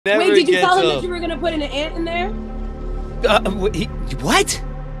Never Wait, did you tell him gets that you were gonna put an ant in there? What? You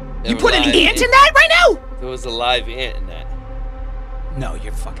Never put an lied. ant in that right now? There was a live ant in that. No,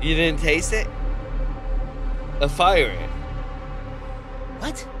 you're fucking. You didn't taste it? A fire ant.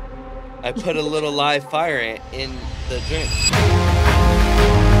 What? I put a little live fire ant in the drink.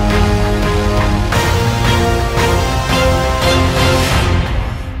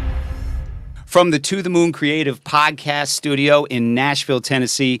 From the To the Moon Creative Podcast Studio in Nashville,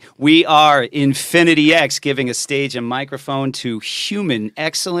 Tennessee, we are InfinityX, giving a stage and microphone to human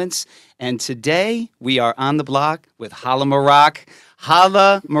excellence. And today we are on the block with Hala Maroc.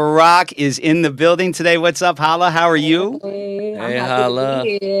 Hala Maroc is in the building today. What's up, Hala? How are you? Hey, I'm Hey, happy Hala. to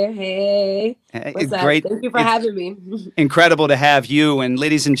be here. Hey, what's up? Great. Thank you for having me. Incredible to have you. And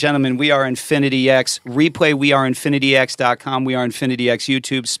ladies and gentlemen, we are InfinityX. Replay weareinfinityx.com. We are InfinityX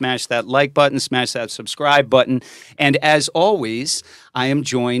YouTube. Smash that like button. Smash that subscribe button. And as always, I am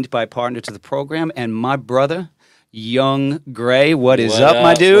joined by partner to the program and my brother, Young Grey. What is up,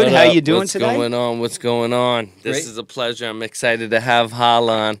 my dude? How you doing today? What's going on? This Great. is a pleasure. I'm excited to have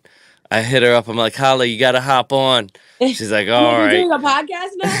Hala on. I hit her up. I'm like, Hala, you got to hop on. She's like, all You're right. doing a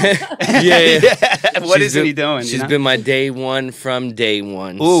podcast now? Yeah. What isn't he doing? She's been my day one from day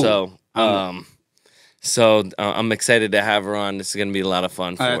one. Ooh. So I'm excited to have her on. This is going to be a lot of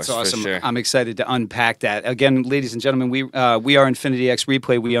fun for That's us, awesome. for sure. I'm excited to unpack that. Again, ladies and gentlemen, we are InfinityX.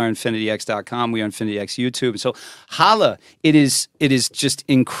 Replay, we are InfinityX.com. We are InfinityX YouTube. So, Hala, it is just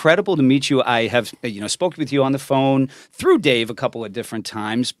incredible to meet you. I have spoken with you on the phone through Dave a couple of different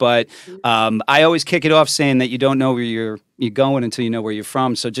times, but I always kick it off saying that you don't know where you're going until you know where you're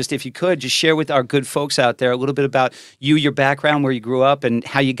from. So just if you could, just share with our good folks out there a little bit about you, your background, where you grew up, and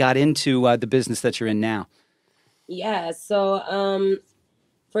how you got into the business that you're in now. Yeah, so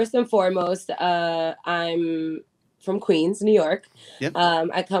first and foremost, I'm from Queens, New York. Yep.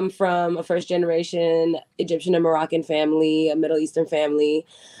 I come from a first-generation Egyptian and Moroccan family, a Middle Eastern family.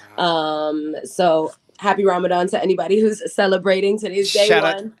 So happy Ramadan to anybody who's celebrating today's day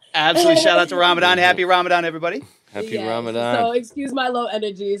one. Absolutely. Shout out to Ramadan. Happy Ramadan, everybody. Happy Ramadan. So excuse my low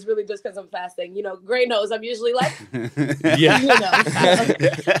energy. It's really just because I'm fasting. You know, Gray knows I'm usually like, Yeah.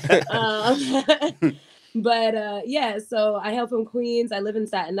 But yeah, so I hail from Queens. I live in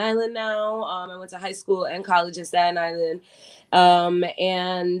Staten Island now. I went to high school and college in Staten Island.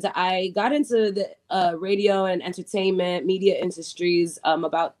 And I got into the radio and entertainment media industries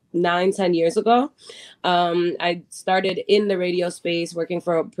about 9-10 years ago. I started in the radio space, working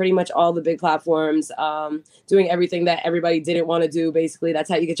for pretty much all the big platforms, doing everything that everybody didn't want to do. Basically, that's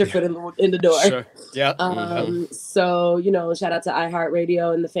how you get your foot in the door. Sure. Yeah. So, shout out to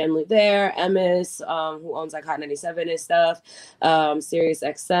iHeartRadio and the family there, Emmis, who owns like Hot 97 and stuff, Sirius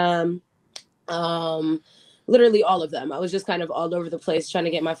XM, literally all of them. I was just kind of all over the place trying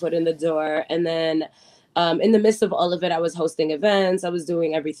to get my foot in the door. And then in the midst of all of it, I was hosting events. I was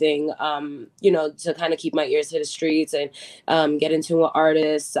doing everything, to kind of keep my ears to the streets and get into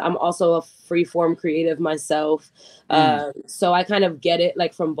artists. I'm also a free-form creative myself. So I kind of get it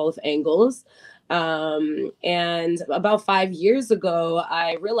like from both angles. And about 5 years ago,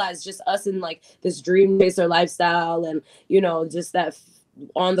 I realized just us in like this dream chaser lifestyle and, just that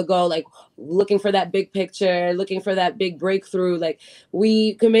on the go, like looking for that big picture, looking for that big breakthrough. Like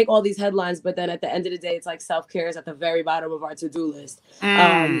we can make all these headlines, but then at the end of the day, it's like self-care is at the very bottom of our to-do list.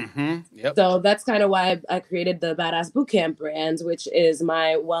 Yep. So that's kind of why I created the Badass Bootcamp brand, which is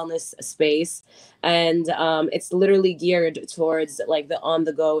my wellness space. And it's literally geared towards like the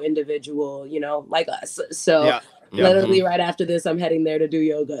on-the-go individual, like us. So yeah. Literally right after this, I'm heading there to do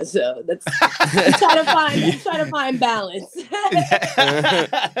yoga. So that's try to find balance.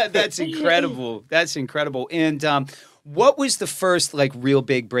 That's incredible. That's incredible. And what was the first like real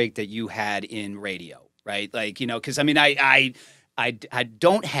big break that you had in radio? Right, like because I mean I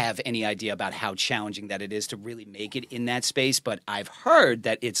don't have any idea about how challenging that it is to really make it in that space, but I've heard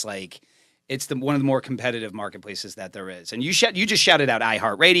that it's like. It's one of the more competitive marketplaces that there is. And you just shouted out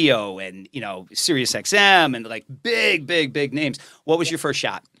iHeartRadio and, Sirius XM and like big names. What was your first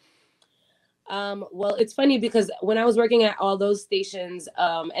shot? Well, it's funny because when I was working at all those stations,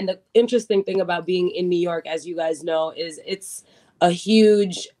 and the interesting thing about being in New York, as you guys know, is it's a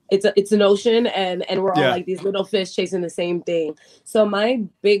huge it's an ocean, and we're all Yeah. like these little fish chasing the same thing. So my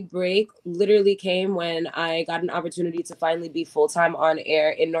big break literally came when I got an opportunity to finally be full-time on air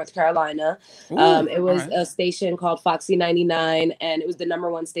in North Carolina. Ooh, It was all right. a station called Foxy 99, and it was the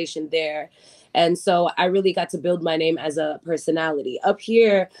 #1 station there. And so I really got to build my name as a personality. Up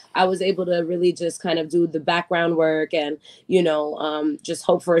here, I was able to really just kind of do the background work and, just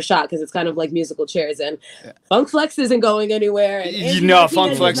hope for a shot, because it's kind of like musical chairs. And Yeah. Funk Flex isn't going anywhere. And You Angie know, Martinez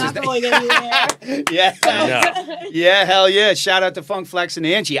Funk Flex is is not going anywhere. Yeah. No. Yeah, hell yeah. Shout out to Funk Flex and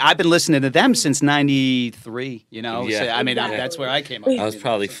Angie. I've been listening to them since 93, you know? Yeah. So, I mean, Exactly. that's where I came up. I was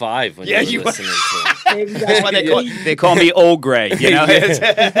probably 5 when Yeah, you you were were. listening to it. That's why Exactly. they call me Old Gray, you know?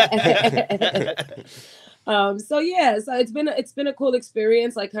 So yeah, so it's been a cool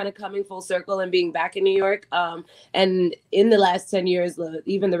experience, like kind of coming full circle and being back in New York. And in the last 10 years,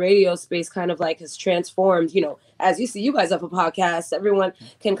 even the radio space kind of like has transformed. As you see, you guys have a podcast. Everyone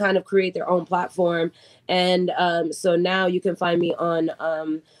can kind of create their own platform, and so now you can find me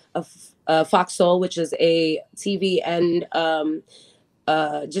on Fox Soul, which is a TV and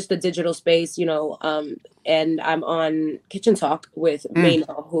just a digital space. And I'm on Kitchen Talk with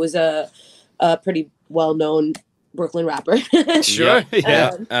Mano, who is a pretty well-known Brooklyn rapper. Sure.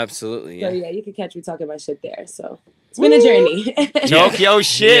 Yeah. Absolutely. So Yeah. yeah, you can catch me talking my shit there. So it's been a journey. Tokyo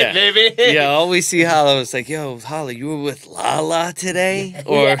shit, Yeah. baby. Yeah, all we see Hala was like, "Yo, Hala, you were with Lala today?"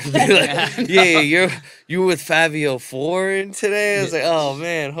 Or you were with Fabio Foreign today. I was like, "Oh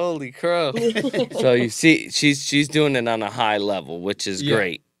man, holy crow!" So you see, she's doing it on a high level, which is Yeah.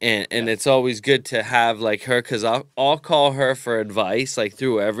 great, and it's always good to have like her, because I'll call her for advice like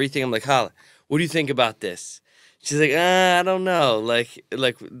through everything. I'm like, "Hala, what do you think about this?" She's like, I don't know, like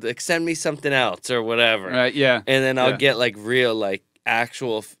send me something else or whatever. Right, yeah. And then I'll Yeah. get like real, like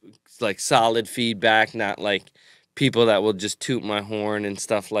actual, like solid feedback, not like people that will just toot my horn and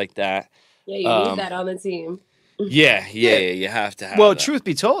stuff like that. Yeah, you need that on the team. Yeah, you have to have Well, that. truth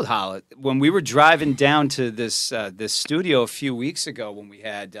be told, Hala, when we were driving down to this studio a few weeks ago when we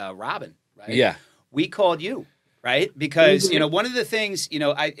had Robin, right? Yeah. We called you, right? Because one of the things,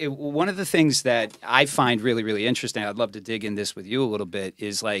 one of the things that I find really, really interesting, I'd love to dig in this with you a little bit,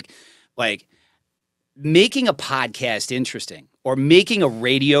 is like making a podcast interesting or making a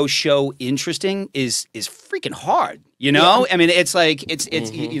radio show interesting is freaking hard. I mean, it's like it's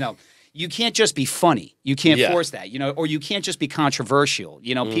you can't just be funny. You can't force that, or you can't just be controversial.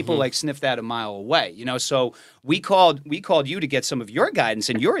 People like sniff that a mile away, So we called you to get some of your guidance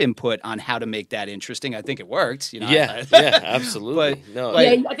and your input on how to make that interesting. I think it worked. Yeah, absolutely.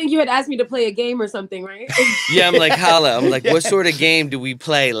 I think you had asked me to play a game or something, right? Yeah, I'm like, Hala, what sort of game do we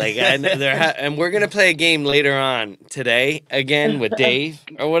play? Like, and we're gonna play a game later on today again with Dave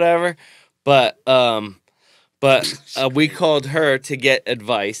or whatever. But we called her to get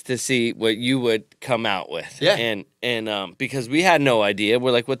advice to see what you would come out with. Yeah. And because we had no idea. We're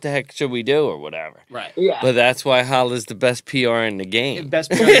like, what the heck should we do or whatever. Right. Yeah. But that's why Hala's the best PR in the game.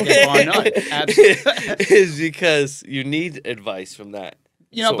 Best PR in the game, bar none. Absolutely. Is because you need advice from that.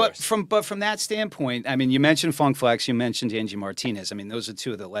 But from that standpoint, I mean, you mentioned Funk Flex, you mentioned Angie Martinez. I mean, those are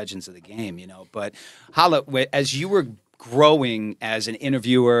two of the legends of the game, But Hala, as you were growing as an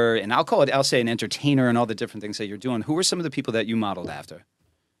interviewer, and I'll say an entertainer and all the different things that you're doing, who were some of the people that you modeled after?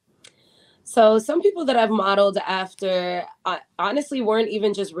 So some people that I've modeled after honestly weren't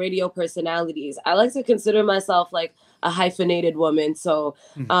even just radio personalities. I like to consider myself like a hyphenated woman. So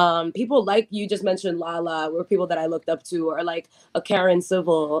people like you just mentioned, Lala, were people that I looked up to, or like a Karen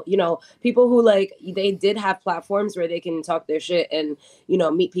Civil, people who like they did have platforms where they can talk their shit and,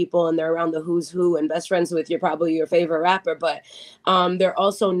 meet people, and they're around the who's who and best friends with probably your favorite rapper. But they're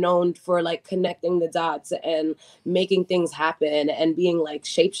also known for like connecting the dots and making things happen and being like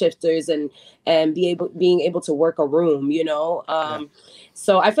shapeshifters and being able to work a room,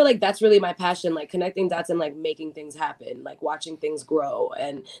 So I feel like that's really my passion, like connecting dots and like making things happen, like watching things grow.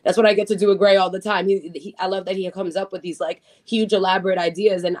 And that's what I get to do with Gray all the time. I love that he comes up with these like huge elaborate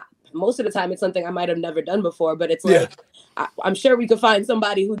ideas, and most of the time it's something I might have never done before, but it's like I'm sure we could find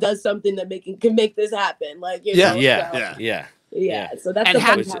somebody who does something that can make this happen. Like Yeah. So that's the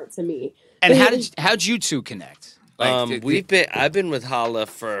fun part to me. And how'd you two connect? I've been with Hala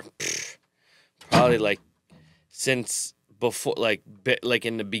for probably like since before, like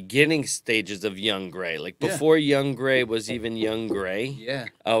in the beginning stages of Young Grey, like before Young Grey was even Young Grey. Yeah,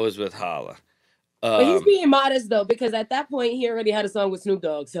 I was with Hala. But he's being modest though, because at that point he already had a song with Snoop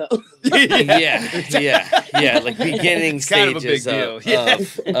Dogg. So yeah, like beginning kind stages of a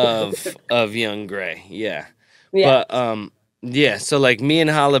big deal. of Young Grey. Yeah. But so like me and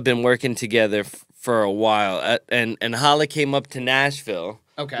Hala been working together for a while, and Hala came up to Nashville.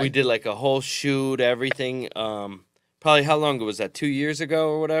 Okay. We did like a whole shoot, everything. Probably how long ago was that? 2 years ago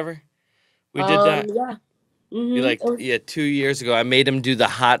or whatever? We did that. Yeah. You like 2 years ago. I made him do the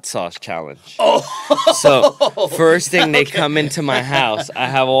hot sauce challenge. Oh, so first thing they come into my house, I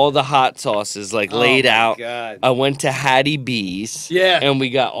have all the hot sauces like laid out. God. I went to Hattie B's. Yeah. And we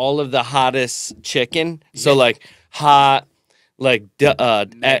got all of the hottest chicken. So like hot, like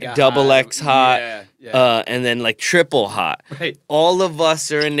double X hot, and then like triple hot. Right. All of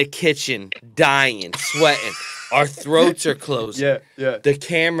us are in the kitchen, dying, sweating. Our throats are closing. Yeah. The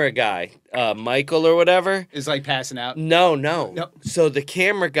camera guy, Michael or whatever, is like passing out. No. So the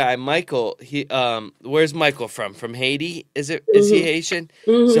camera guy, Michael, he where's Michael from? From Haiti? Is he Haitian?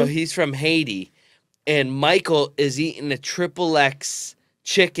 So he's from Haiti, and Michael is eating a triple X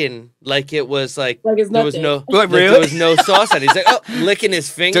chicken like it was like it's there was nothing. no there was no sauce on it. He's like, licking his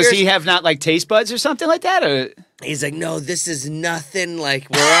fingers. Does he have not like taste buds or something like that? Or he's like, no, this is nothing like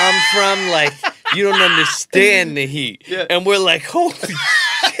where I'm from. Like you don't understand the heat. Yeah. And we're like, holy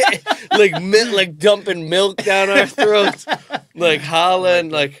shit, like dumping milk down our throats, like Hala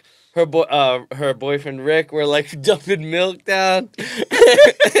and like her boyfriend Rick were like dumping milk down.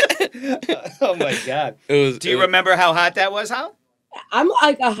 Oh my God! Do you remember how hot that was? How? I'm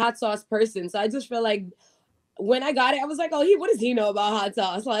like a hot sauce person, so I just feel like when I got it, I was like, "Oh, what does he know about hot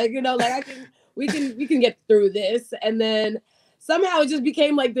sauce?" Like, like we can get through this, and then somehow it just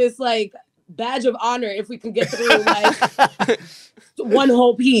became like this like badge of honor if we can get through like one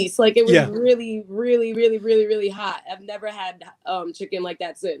whole piece. Like it was really, really, really, really, really hot. I've never had chicken like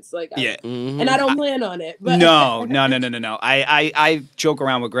that since. Like and I don't plan on it. But No. I joke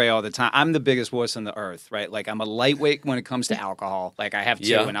around with Gray all the time. I'm the biggest wuss on the earth, right? Like I'm a lightweight when it comes to alcohol. Like I have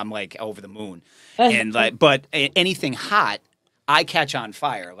two, and I'm like over the moon. And like, but anything hot, I catch on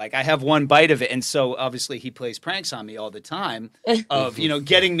fire. Like I have one bite of it, and so obviously he plays pranks on me all the time of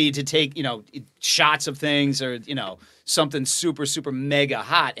getting me to take shots of things or something super super mega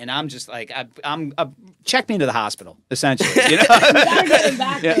hot, and I'm just like I'm check me into the hospital essentially. You gotta get him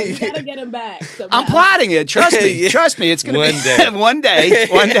back. You gotta get him back. Somehow. I'm plotting it. Trust me. Trust me. It's gonna one be day.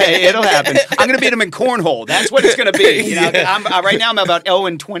 one day it'll happen. I'm gonna beat him in cornhole. That's what it's gonna be. Right now I'm about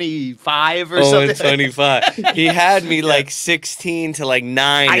 0-25 or something. 0-25. He had me like 16 to like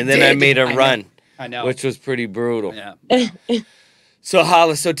 9, and then I made a run. I know. Which was pretty brutal. Yeah. So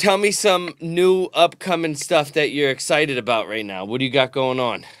Hala, tell me some new upcoming stuff that you're excited about right now. What do you got going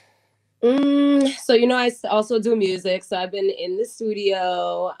on? So I also do music. So I've been in the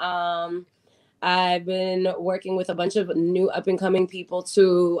studio. I've been working with a bunch of new up and coming people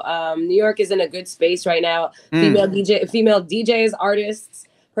too. New York is in a good space right now. Female DJs, artists,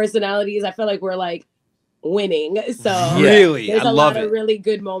 personalities. I feel like we're like winning. So really, there's I a love lot it. of really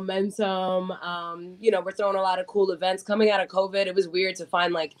good momentum. We're throwing a lot of cool events. Coming out of COVID, it was weird to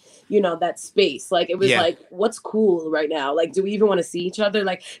find like, that space. Like it was like, what's cool right now? Like, do we even want to see each other?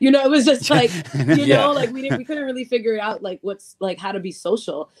 Like, it was just like, like we couldn't really figure it out like what's like how to be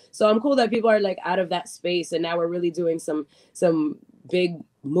social. So I'm cool that people are like out of that space, and now we're really doing some big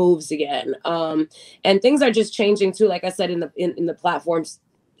moves again. And things are just changing too. Like I said, in the platforms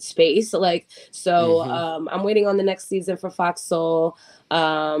space, like I'm waiting on the next season for Fox Soul.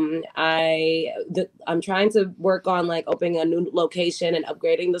 I'm trying to work on like opening a new location and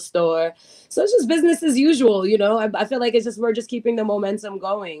upgrading the store, so it's just business as usual. I feel like we're just keeping the momentum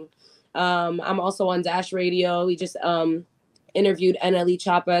going. I'm also on Dash Radio. We just interviewed NLE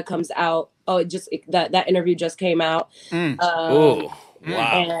Choppa, comes out that interview just came out. Oh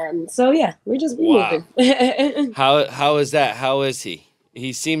wow. And so we're just moving. How is that? How is he?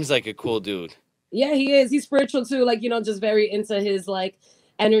 He seems like a cool dude. Yeah, he is. He's spiritual too. Like, just very into his like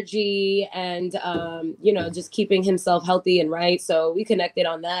energy and, just keeping himself healthy and right. So we connected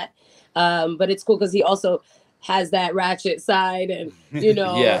on that. But it's cool because he also has that ratchet side and,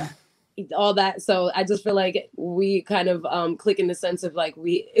 all that. So I just feel like we kind of click in the sense of like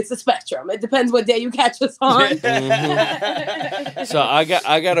it's a spectrum. It depends what day you catch us on. So I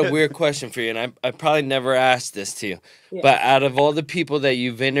got a weird question for you, and I probably never asked this to you. Yeah. But out of all the people that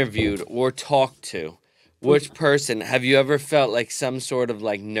you've interviewed or talked to, which person have you ever felt like some sort of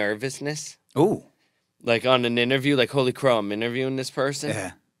like nervousness? Ooh. Like on an interview, like holy crow, I'm interviewing this person?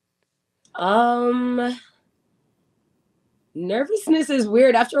 Yeah. Nervousness is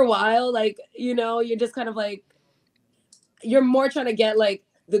weird. After a while, like, you're just kind of like, you're more trying to get like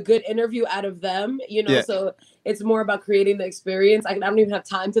the good interview out of them, so it's more about creating the experience. I don't even have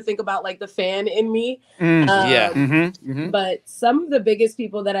time to think about like the fan in me. But some of the biggest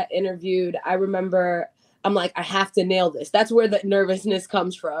people that I interviewed, I remember I'm like, I have to nail this. That's where the nervousness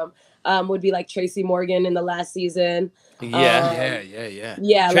comes from. would be like Tracy Morgan in the last season. Yeah.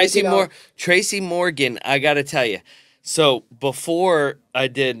 Yeah, Tracy Morgan, I gotta tell you. So before I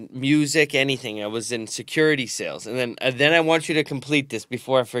did music, anything, I was in security sales, and then I want you to complete this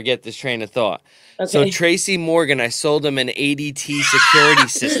before I forget this train of thought. Okay. So Tracy Morgan, I sold him an ADT security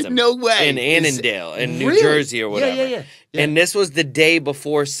system. No way. In Annandale, in New Really? Jersey or whatever. Yeah. And this was the day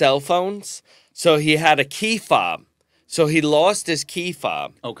before cell phones, so he had a key fob. So he lost his key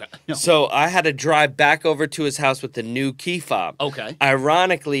fob. Okay. So I had to drive back over to his house with the new key fob. Okay.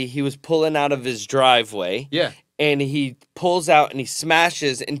 Ironically, he was pulling out of his driveway. Yeah. And he pulls out and he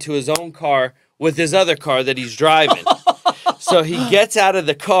smashes into his own car with his other car that he's driving. So he gets out of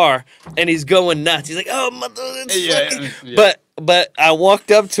the car and he's going nuts. He's like, "Oh, mother!" Yeah. But I walked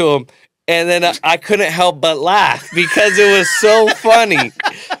up to him and then I couldn't help but laugh because it was so funny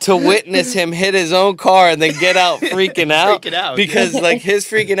to witness him hit his own car and then get out freaking out. Because like his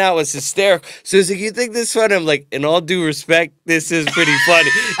freaking out was hysterical. So he's like, "You think this is funny?" I'm like, "In all due respect, this is pretty funny."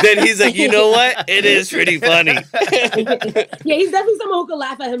 Then he's like, "You know what? It is pretty funny." Yeah, he's definitely someone who can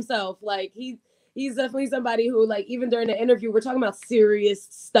laugh at himself. Like he's definitely somebody who, like, even during the interview, we're talking about serious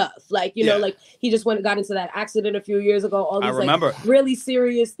stuff. Like, you know, like he just got into that accident a few years ago. All these like really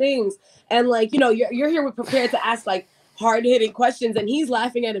serious things. And like, you know, you're here prepared to ask like hard-hitting questions, and he's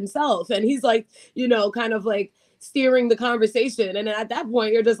laughing at himself, and he's like, you know, kind of like steering the conversation. And then at that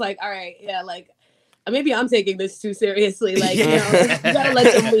point, you're just like, all right, yeah, like maybe I'm taking this too seriously. Like, you know, you gotta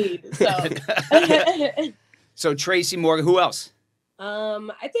let them lead. So, so Tracy Morgan, who else?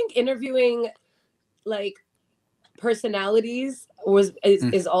 I think interviewing like personalities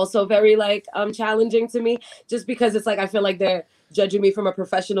is also very like challenging to me, just because it's like I feel like they're judging me from a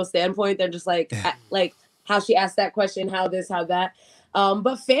professional standpoint. They're just like like how she asked that question, how this, how that.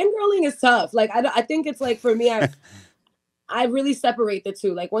 But fangirling is tough. Like I think it's like, for me, I really separate the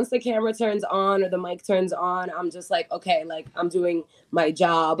two. Like once the camera turns on or the mic turns on, I'm just like, okay, like I'm doing my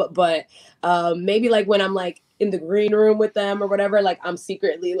job. But maybe like when I'm like in the green room with them or whatever, like I'm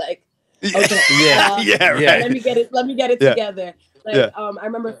secretly like, okay, right. Let me get it together. Like I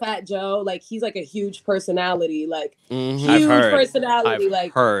remember Fat Joe, like he's like a huge personality, like huge personality.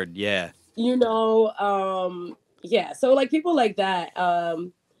 I've heard, yeah. You know, yeah. So like people like that,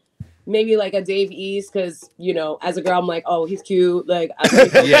 maybe like a Dave East, because you know, as a girl, I'm like, oh, he's cute. Like,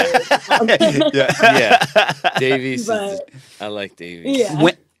 Dave East. I like Dave East. Yeah.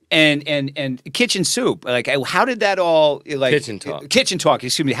 And Kitchen Soup, like how did that all like Kitchen Talk,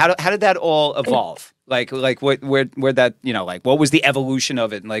 excuse me, how did that all evolve? Like where that, you know, like what was the evolution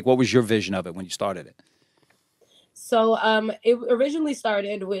of it, and like what was your vision of it when you started it? So it originally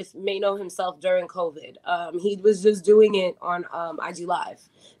started with Mano himself during COVID. He was just doing it on IG Live.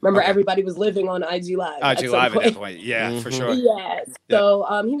 Remember, everybody was living on IG Live. IG Live at that point, yeah, for sure. Yeah.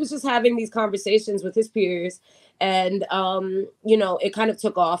 So he was just having these conversations with his peers. And, you know, it kind of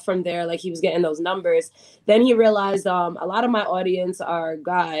took off from there. Like he was getting those numbers. Then he realized a lot of my audience are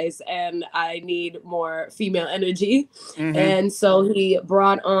guys and I need more female energy. And so he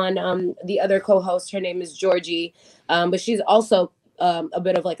brought on the other co-host. Her name is Georgie. But she's also a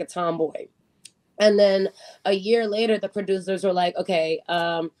bit of like a tomboy. And then a year later, the producers were like, okay,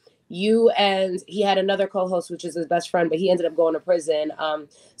 you and he had another co-host, which is his best friend, but he ended up going to prison.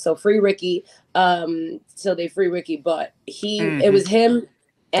 So free Ricky. So they free Ricky, but it was him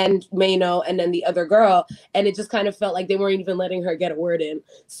and Mano and then the other girl. And it just kind of felt like they weren't even letting her get a word in.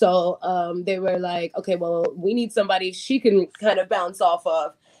 So they were like, okay, well, we need somebody she can kind of bounce off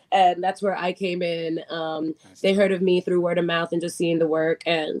of. And that's where I came in. They heard of me through word of mouth and just seeing the work.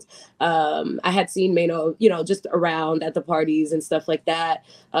 And I had seen Mano, you know, just around at the parties and stuff like that.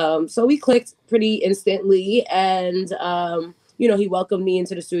 So we clicked pretty instantly. And, you know, he welcomed me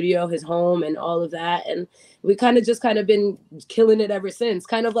into the studio, his home and all of that. And we kind of been killing it ever since.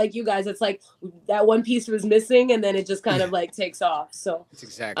 Kind of like you guys. It's like that one piece was missing and then it just kind of like takes off. So that's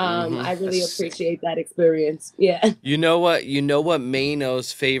exactly. I really appreciate that experience. Yeah. You know what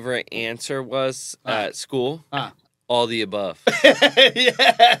Mano's favorite answer was at school? All the above.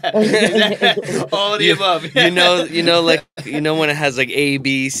 All the above. You know when it has like A,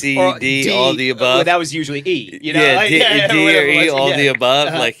 B, C, D, all the above. Well, that was usually E. You know, yeah, like, D or E, all the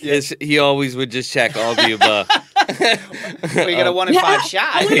above. Like he always would just check all the above. Well, you got a 1 in 5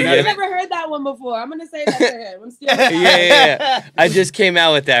 shot. I've never heard that one before. I'm gonna say that to him. I'm still yeah. I just came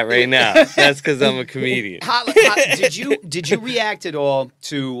out with that right now. That's because I'm a comedian. Did you react at all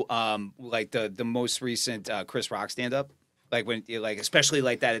to like the most recent Chris Rock stand up? Like when especially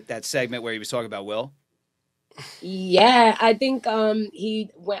like that segment where he was talking about Will? Yeah, I think he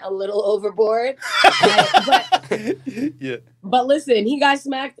went a little overboard. Yeah. But listen, he got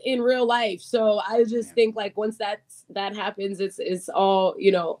smacked in real life. So I just think like once that happens, it's all,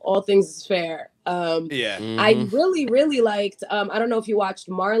 all things is fair. Yeah. I Mhm. really liked I don't know if you watched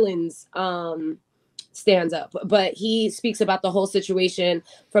Marlon's stands up, but he speaks about the whole situation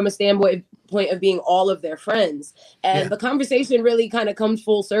from a standpoint of being all of their friends. And the conversation really kind of comes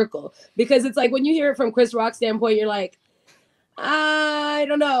full circle because it's like when you hear it from Chris Rock's standpoint, you're like, I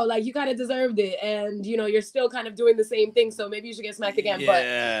don't know, like you kind of deserved it, and you're still kind of doing the same thing, so maybe you should get smacked again.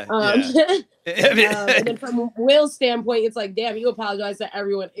 Yeah, And then from Will's standpoint, it's like, damn, you apologize to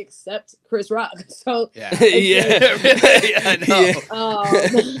everyone except Chris Rock. So Yeah. I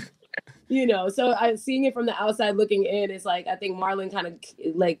know. so I seeing it from the outside looking in, it's like I think Marlon kind of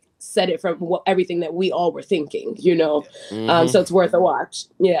like said it from everything that we all were thinking, Mhm. so it's worth a watch.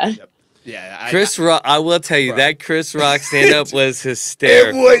 Yeah. Yep. Yeah, Chris Rock, I will tell you, Bro. that Chris Rock stand-up was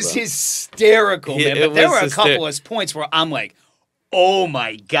hysterical. It was bro. hysterical, man. It But there was were a couple of points where I'm like, oh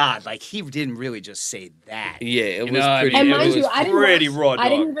my God, like he didn't really just say that. Yeah, it You was know, I pretty. mean, And it mind was you, pretty raw I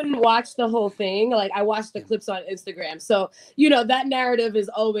didn't dog. even watch the whole thing. Like I watched the clips on Instagram. So, that narrative is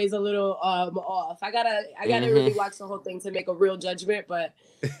always a little off. I gotta really watch the whole thing to make a real judgment. But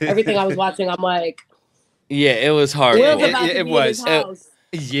everything I was watching, I'm like, Yeah, it was hard. Will's about It to be was. in his house.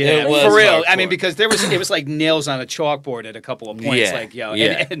 Yeah, It was for real. I hardcore. mean, because it was like nails on a chalkboard at a couple of points. Yeah, Like,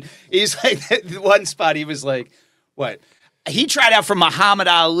 yeah. and he's like, one spot, he was like, what? He tried out for Muhammad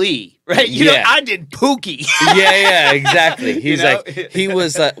Ali, right? Yeah. I did Pookie. Yeah, exactly. He's You know? like, he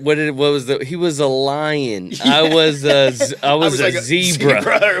was he was a lion. I was a like zebra.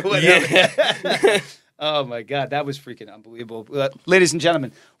 or whatever. Yeah. Oh my God, that was freaking unbelievable. Ladies and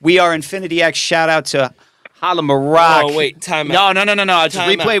gentlemen, we are InfinityX. Shout out to Hala Maroc. Oh wait, time out. No. Just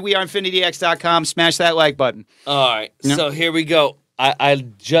Time replay out. weareinfinityx.com. Smash that like button. All right, No. so here we go. I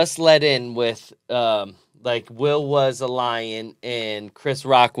just let in with like Will was a lion and Chris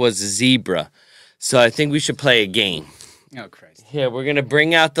Rock was a zebra. So I think we should play a game. Oh, Christ. Here, we're gonna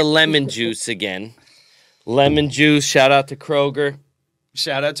bring out the lemon juice again. Lemon juice. Shout out to Kroger.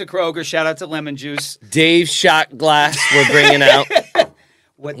 Shout out to Kroger. Shout out to Lemon Juice. Dave shot glass. We're bringing out.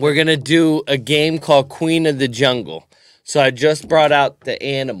 What We're gonna do a game called Queen of the Jungle. So I just brought out the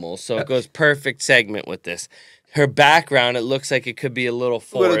animals, so it goes perfect segment with this. Her background, it looks like it could be a little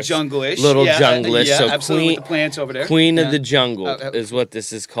forest, little jungle-ish. little Yeah, jungle-ish. yeah, so absolutely, Queen, with the plants over there. Queen Yeah. of the Jungle Oh, is what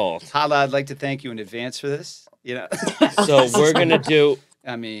this is called. Hala, I'd like to thank you in advance for this. So we're gonna do.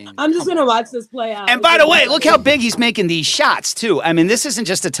 I mean, I'm just gonna watch this play out. and by the way, look how big he's making these shots too. I mean, this isn't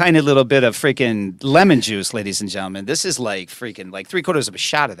just a tiny little bit of freaking lemon juice, ladies and gentlemen. This is like freaking like 3/4 of a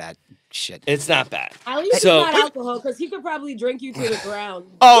shot of that shit. It's not bad. At least So- it's not alcohol, because he could probably drink you to the ground.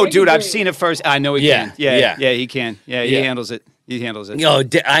 Oh, Drink dude, I've drink. seen it first. I know he Yeah, can. Yeah, yeah. yeah, he can. Yeah, he Yeah. handles it. He handles it. Yo,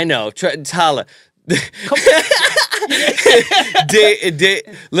 I know. Tala.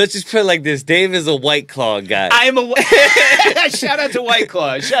 Let's just put it like this. Dave is a White Claw guy. I'm a shout out to White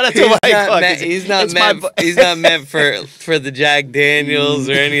Claw. Shout out to White Claw. He's not It's my meant. He's not meant for the Jack Daniels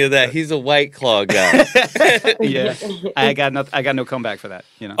or any of that. He's a White Claw guy. Yeah, I got no comeback for that.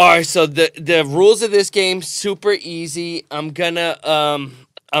 All right, so the rules of this game super easy. I'm gonna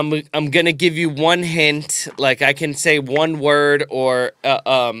give you one hint. Like I can say one word or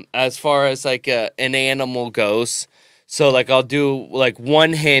as far as like an animal goes. So like I'll do like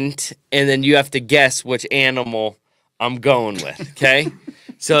one hint and then you have to guess which animal I'm going with. Okay,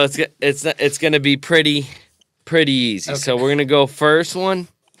 so it's gonna be pretty easy. Okay. So we're gonna go first one.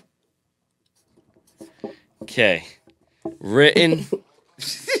 Okay, written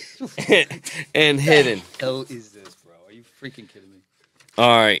and hidden. What the hell is this, bro? Are you freaking kidding me? All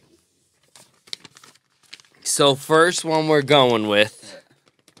right. So first one we're going with.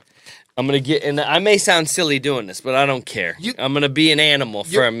 I'm gonna get, and I may sound silly doing this, but I don't care. I'm gonna be an animal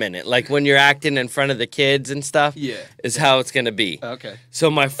for a minute, like when you're acting in front of the kids and stuff. Yeah. Is how it's gonna be. Okay.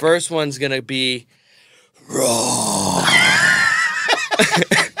 So my first one's gonna be raw.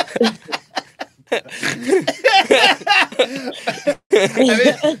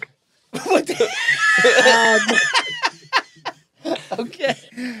 What the? Okay.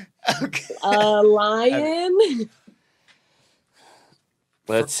 Okay. A lion.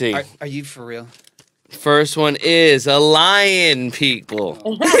 Let's see. Are you for real? First one is a lion, people.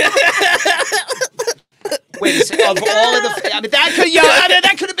 Wait a second. Of all of the, I mean,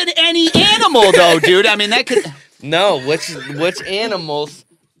 that could have been any animal, though, dude. I mean, that could. No, which animals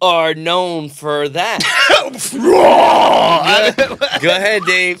are known for that? Go ahead,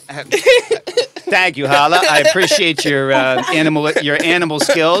 Dave. Thank you, Hala. I appreciate your animal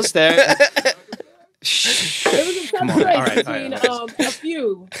skills there. come on. All right. Between a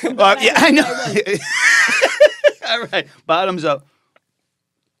few. Yeah, I know. All right, bottoms up.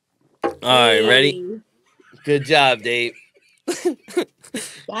 All right, ready? Good job, Dave.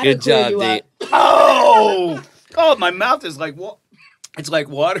 Good job, Dave. Oh, my mouth is like what? It's like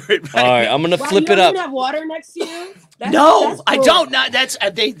water. All right, I'm gonna flip it up. You don't even have water next to you? That's cool. I don't. No, that's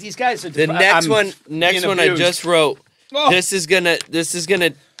these guys are. The next one I just wrote. Oh. This is gonna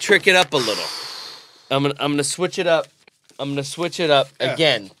trick it up a little. I'm gonna switch it up.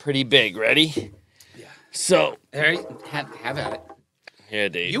 Again, pretty big. Ready? Yeah. So Harry, have at it. Here,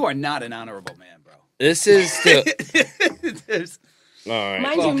 Dave. You are not an honorable man, bro. This is still. All right.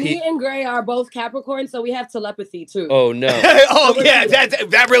 Mind you, me and Gray are both Capricorn, so we have telepathy too. Oh no. Oh yeah,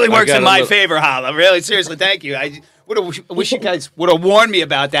 that really works in my favor, Hala. Really, seriously, thank you. I wish you guys would have warned me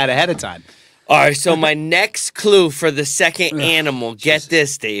about that ahead of time. All right, so my next clue for the second animal. Get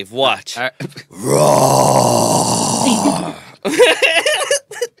this, Dave. Watch. Right. Roar.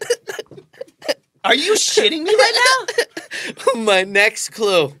 Are you shitting me right now? My next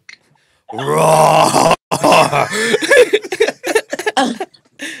clue. Roar.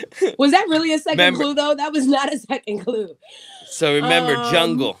 Was that really a second clue, though? That was not a second clue. So remember,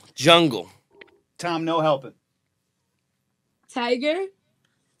 jungle. Tom, no helping. Tiger?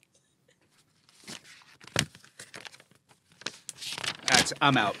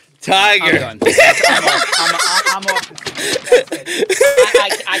 I'm out. Tiger. I'm done. I'm off. I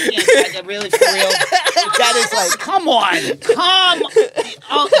can't. I really, for real. That is like, come on.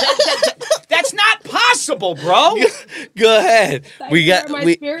 Oh, that's not possible, bro. Go ahead. Tiger,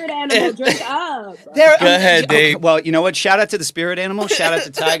 my spirit animal. Drink up. Go ahead, Dave. Okay, well, you know what? Shout out to the spirit animal. Shout out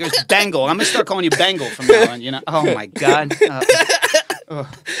to tigers. Bengal. I'm gonna start calling you Bengal from now on. You know? Oh my God.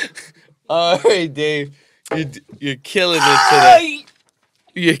 All right, Dave. You're killing it today.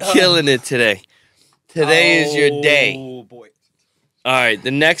 You're killing it today. Today is your day. Oh, boy. All right, the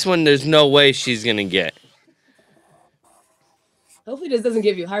next one, there's no way she's going to get. Hopefully this doesn't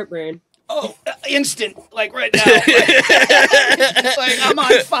give you heartburn. Oh, instant, like right now. Like I'm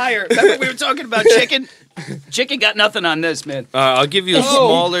on fire. Remember we were talking about chicken? Chicken got nothing on this, man. I'll give you a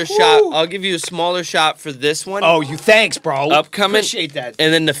smaller shot. I'll give you a smaller shot for this one. Oh, thanks, bro. Upcoming. Appreciate that.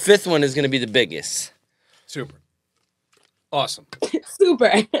 And then the fifth one is going to be the biggest. Super. Awesome.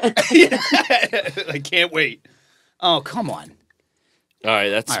 Super. I can't wait. Oh, come on. All right,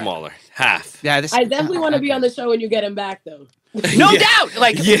 that's smaller. Right. Half. Yeah, I definitely want to be on the show when you get him back, though. No doubt.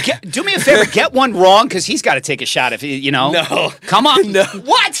 Like, do me a favor, get one wrong, because he's got to take a shot if you know. No. Come on. No.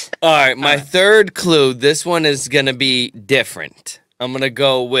 What? All right, my third clue. This one is going to be different. I'm going to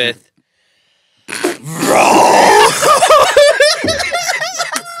go with...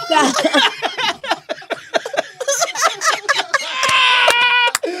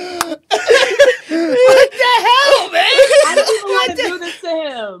 What the hell, man? I don't even want to do this to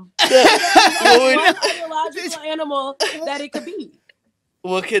him. It's a biological animal that it could be.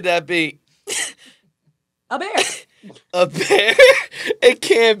 What could that be? A bear. A bear? It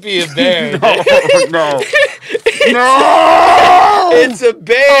can't be a bear. No. It's a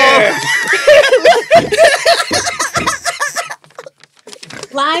bear.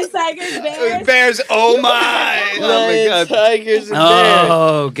 Lions, tigers, bears. Bears, oh my. Lions, tigers, and bears.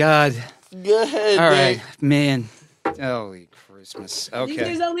 Oh, God. Go ahead, all Dave. right, man. Holy Christmas. Okay.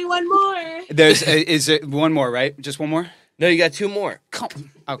 There's only one more. Is it one more, right? Just one more? No, you got two more.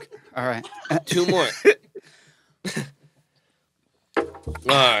 Okay. All right. Two more. All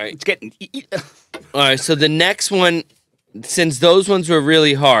right. It's getting... All right, so the next one, since those ones were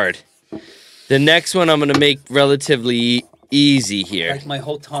really hard, the next one I'm going to make relatively easy here. Like my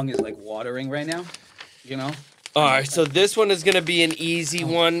whole tongue is like watering right now, you know? All right, so this one is going to be an easy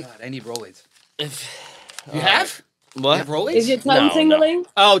one. God, I need Rolaids. You have? What? You have Rolaids? Is your tongue tingling? No.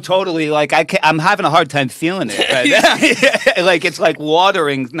 Oh, totally. Like I'm having a hard time feeling it. Right? Like it's like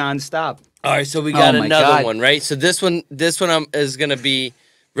watering nonstop. All right, so we got another one, right? So this one is going to be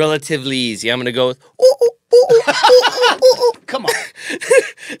relatively easy. I'm going to go with... Come on.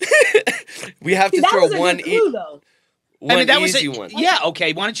 We have to throw one... clue, though. One easy one. Yeah,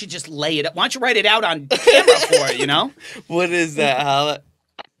 okay. Why don't you just lay it up? Why don't you write it out on camera for it, you know? What is that, Hala?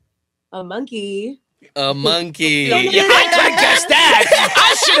 A monkey. A monkey. Yeah, I could have guessed that.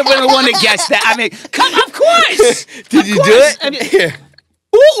 I should have been the one to guess that. I mean, come, of course. Did you do it? I mean, here.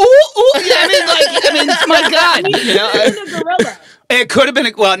 Ooh. Yeah, I mean, my God. You know, a gorilla. It could have been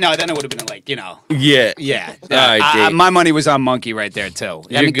no, then it would have been like, you know. Yeah. All right, my money was on monkey right there, too.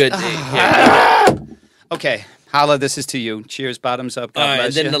 You're good, Dave. Okay. Hala, this is to you. Cheers, bottoms up. God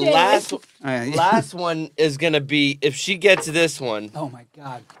bless and then you. the last one is going to be, if she gets this one. Oh, my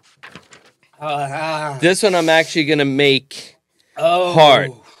God. This one I'm actually gonna make Oh,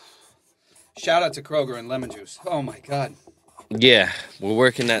 hard. Shout out to Kroger and lemon juice. Oh my God. Yeah, we're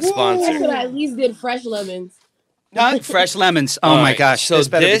working that I sponsor. could at least did fresh lemons. Not fresh lemons. Oh All my right, gosh. So this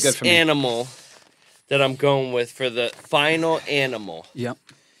better be good this for me. animal that I'm going with for the final animal Yep.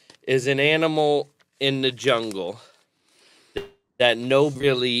 is an animal in the jungle that nobody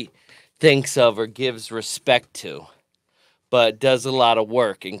really thinks of or gives respect to, but does a lot of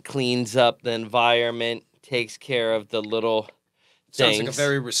work and cleans up the environment, takes care of the little Sounds things. like a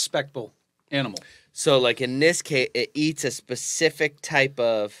very respectable animal. So, like in this case, it eats a specific type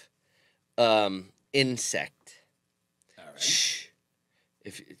of insect. All right. Shh.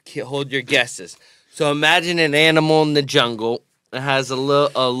 Hold your guesses. So imagine an animal in the jungle. It has a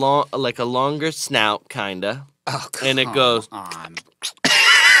longer snout, kinda, Oh, and it goes on.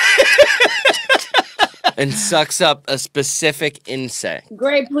 and sucks up a specific insect.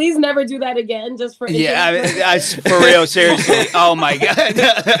 Great, please never do that again. Just for Yeah, I for real, seriously. Oh my God.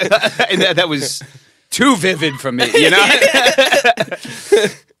 And that was too vivid for me, you know?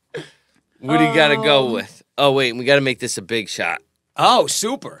 What do you got to go with? Oh wait, we got to make this a big shot. Oh,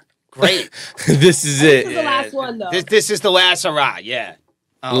 super. Great. This is This is it. the last one though. This is the last hurrah, yeah.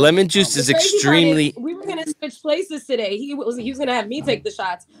 Oh, Lemon juice is The crazy part extremely. is, we were gonna switch places today. He was gonna have me take the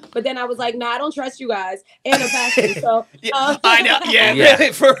shots, but then I was like, nah, I don't trust you guys, and I'm fasting. So Yeah, I know. Yeah, Yeah.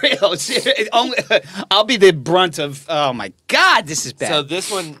 really, for real. I'll be the brunt of. Oh my God, this is bad. So this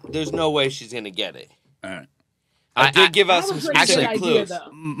one, there's no way she's gonna get it. All right. I did give I out have some a pretty good specific idea clues.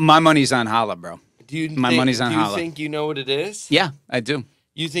 though. My money's on Hala, bro. Do you My money's on Do you Hala. think you know what it is? Yeah, I do.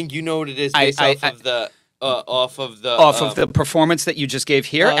 You think you know what it is I- based off of the Off of the performance that you just gave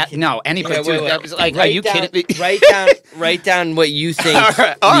here? okay. No, anybody. Okay, wait, dude, wait. that was like, are Write you down- kidding me? Write down what you think All right,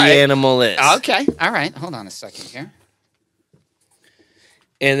 the all right. animal is. Okay, all right. Hold on a second here.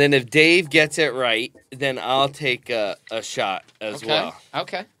 And then if Dave gets it right, then I'll take a shot as well.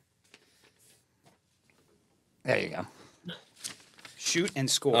 Okay. There you go. Shoot and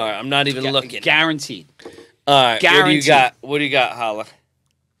score. All right, I'm not even looking. Guaranteed. All right, guaranteed. What do you got, Hala?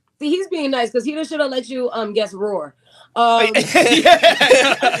 See, he's being nice because he should have let you guess roar. Then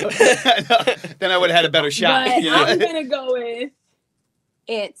I would have had a better shot. But you know? I'm gonna go with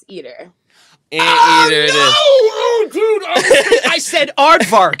anteater. Anteater it is. Oh, dude! I said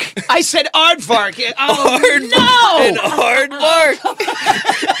aardvark. I said aardvark. Oh, An aardvark. Wow,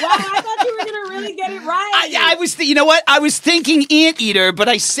 I thought you were gonna really get it right. I was. You know what? I was thinking anteater, but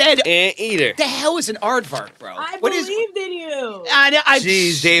I said. Anteater. The hell is an aardvark, bro? I What is? believed in you. Jeez,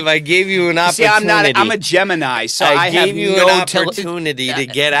 Jeez, Dave, I gave you an See, opportunity. I'm a Gemini, so I have gave you no an opportunity to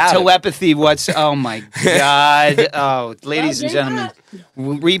get out. telepathy. Oh my God! Oh, ladies and you're gentlemen,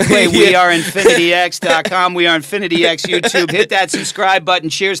 not. replay. We are infinityx.com. We are infinityx YouTube. Hit that subscribe button.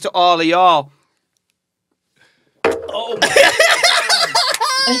 Cheers to all of y'all. Oh my god!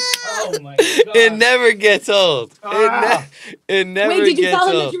 Oh my God! It never gets old. Ah. It never Wait, did you gets tell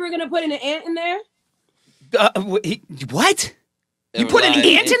him old. that you were gonna put an ant in there? What? There You were put an live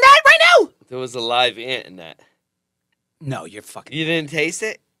ant in that right now? There was a live ant in that. No, you're fucking. You didn't taste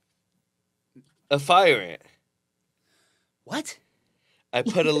it? A fire ant. What? I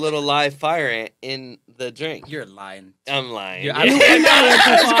put a little live fire ant in the drink. You're lying. I'm lying. I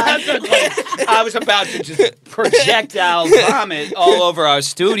was about to just projectile vomit all over our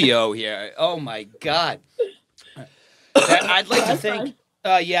studio here. Oh my God! I'd like to thank.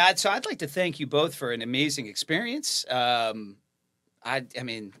 So I'd like to thank you both for an amazing experience. I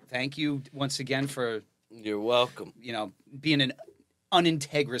mean, thank you once again for You're welcome. being an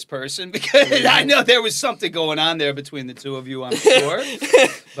unintegrous person, because I know there was something going on there between the two of you, I'm sure.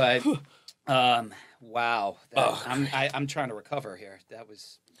 But wow, I'm trying to recover here. That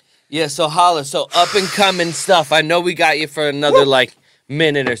was Yeah, so Hala, so up and coming stuff. I know we got you for another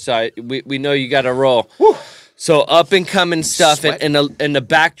minute or so. We know you got to roll. So up and coming stuff and the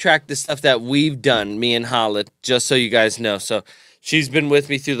backtrack the stuff that we've done, me and Hala, just so you guys know. So she's been with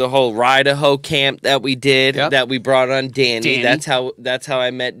me through the whole Ride-A-Ho camp that we did, that we brought on Danny. That's how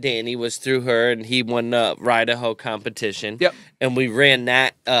I met Danny, was through her, and he won the Ride-A-Ho competition. Yep. And we ran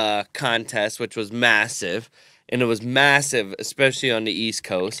that contest, which was massive. And it was massive, especially on the East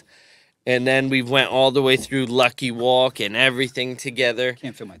Coast. And then we went all the way through Lucky Walk and everything together.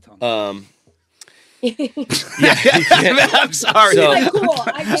 can't feel my tongue. I'm sorry. She's like, cool.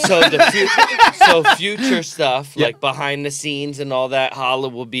 I get So future stuff, like behind the scenes and all that, Hala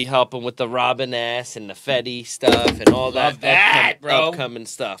will be helping with the Robin S and the Fetty stuff and all that, upcoming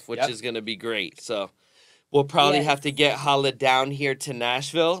stuff, which is going to be great. So we'll probably have to get Hala down here to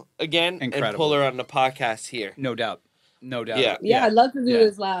Nashville again and pull her on the podcast here. No doubt. No doubt. Yeah, I'd love to do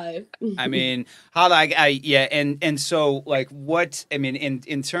this live. I mean, Hala, yeah, and so like, what I mean,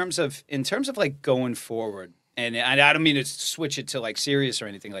 in terms of like going forward, and I don't mean to switch it to like serious or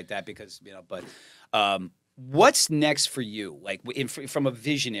anything like that, because but what's next for you, like from a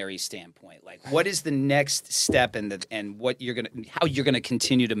visionary standpoint? Like, what is the next step, and how you're gonna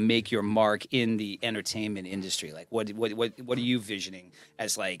continue to make your mark in the entertainment industry? Like, what are you visioning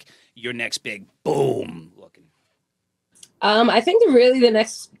as like your next big boom looking? I think the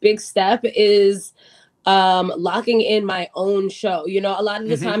next big step is locking in my own show. A lot of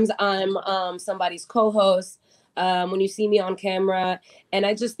the times I'm somebody's co-host when you see me on camera, and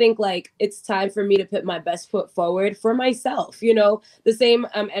I just think like it's time for me to put my best foot forward for myself. The same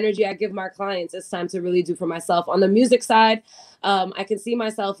energy I give my clients, it's time to really do for myself. On the music side, I can see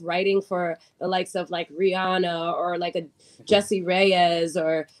myself writing for the likes of like Rihanna or like a Jessie Reyes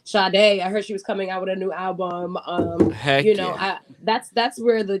or Sade. I heard she was coming out with a new album. That's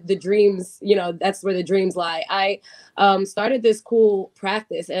where the dreams, that's where the dreams lie. I started this cool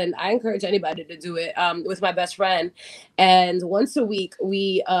practice, and I encourage anybody to do it with my best friend. And once a week,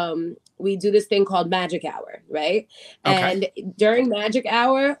 we do this thing called Magic Hour, right? Okay. And during Magic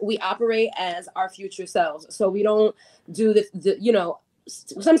Hour, we operate as our future selves. So we don't do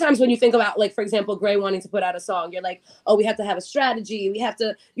sometimes when you think about, like, for example, Grey wanting to put out a song, you're like, oh, we have to have a strategy. We have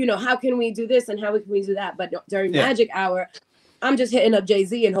to, how can we do this and how can we do that? But during Magic Hour, I'm just hitting up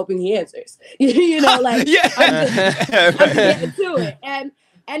Jay-Z and hoping he answers. I'm just getting to it.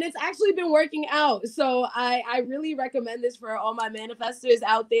 And it's actually been working out. So I really recommend this for all my manifestors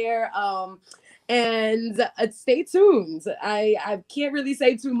out there. And stay tuned. I can't really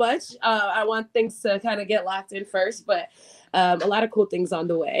say too much. I want things to kind of get locked in first, but a lot of cool things on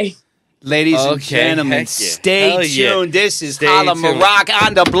the way. Ladies and gentlemen, stay tuned. This is Hala Maroc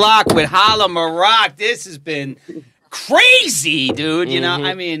on the block with Hala Maroc. This has been crazy, dude.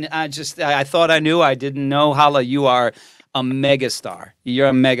 I mean, I thought I knew. I didn't know. Hala, you are a mega star. You're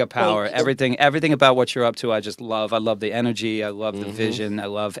a mega power. Everything about what you're up to, I just love. I love the energy. I love the vision. I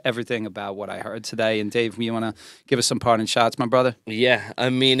love everything about what I heard today. And Dave, you want to give us some parting shots, my brother? Yeah, I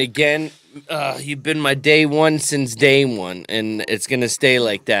mean, again, you've been my day one since day one, and it's gonna stay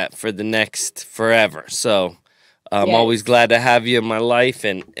like that for the next forever. So I'm always glad to have you in my life,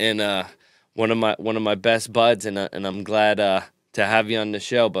 and one of my best buds, and I'm glad to have you on the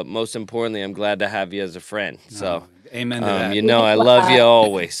show. But most importantly, I'm glad to have you as a friend. So. Amen to that. I love you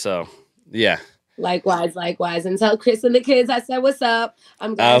always. So, yeah. Likewise. And tell Chris and the kids I said what's up.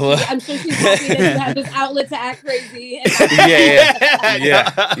 I'm sure she's happy that you have this outlet to act crazy.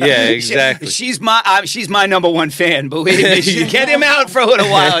 Yeah, exactly. She's my number one fan. Believe me, get him out for a little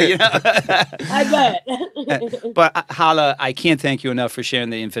while. I bet. But Hala, I can't thank you enough for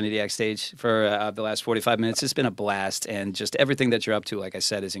sharing the InfinityX stage for the last 45 minutes. It's been a blast, and just everything that you're up to, like I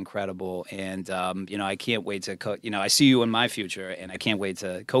said, is incredible. And I can't wait to I see you in my future, and I can't wait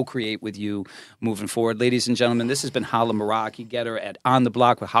to co-create with you moving forward. Ladies and gentlemen, this has been Hala Maroc. You get her at On the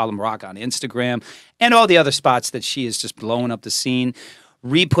Block with Hala Maroc on Instagram and all the other spots that she is just blowing up the scene.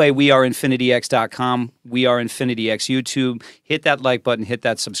 Replay weareinfinityx.com, weareinfinityx YouTube. Hit that like button, hit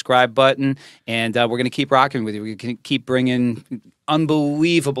that subscribe button, and we're going to keep rocking with you. We're going to keep bringing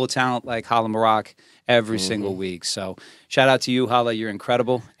unbelievable talent like Hala Maroc every single week. So shout out to you, Hala. You're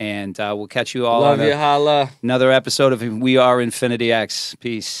incredible, and we'll catch you all on Hala. Another episode of We Are InfinityX.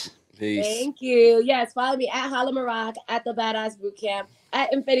 Peace. Thank you. Yes, follow me at Hala Maroc, at the Badass Bootcamp,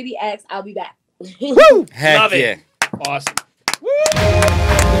 at InfinityX. I'll be back. Woo! Heck Love yeah. Awesome.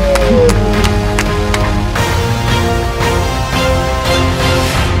 Woo!